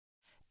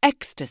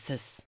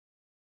Ecstasis.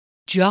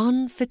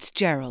 John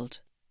Fitzgerald.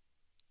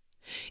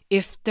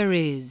 If there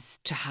is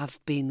to have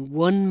been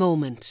one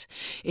moment,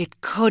 it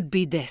could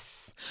be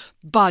this.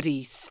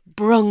 Body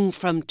sprung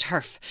from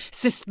turf,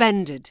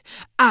 suspended,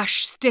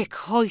 ash stick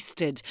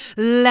hoisted,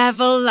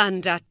 level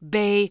and at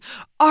bay,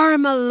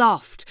 arm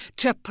aloft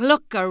to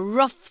pluck a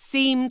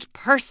rough-seamed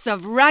purse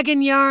of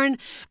ragging yarn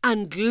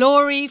and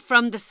glory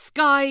from the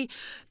sky.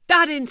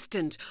 That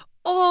instant,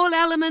 all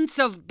elements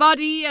of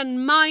body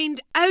and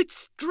mind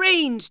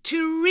outstrained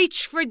to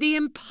reach for the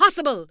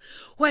impossible,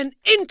 when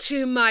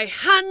into my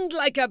hand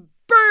like a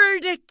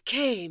bird it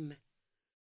came.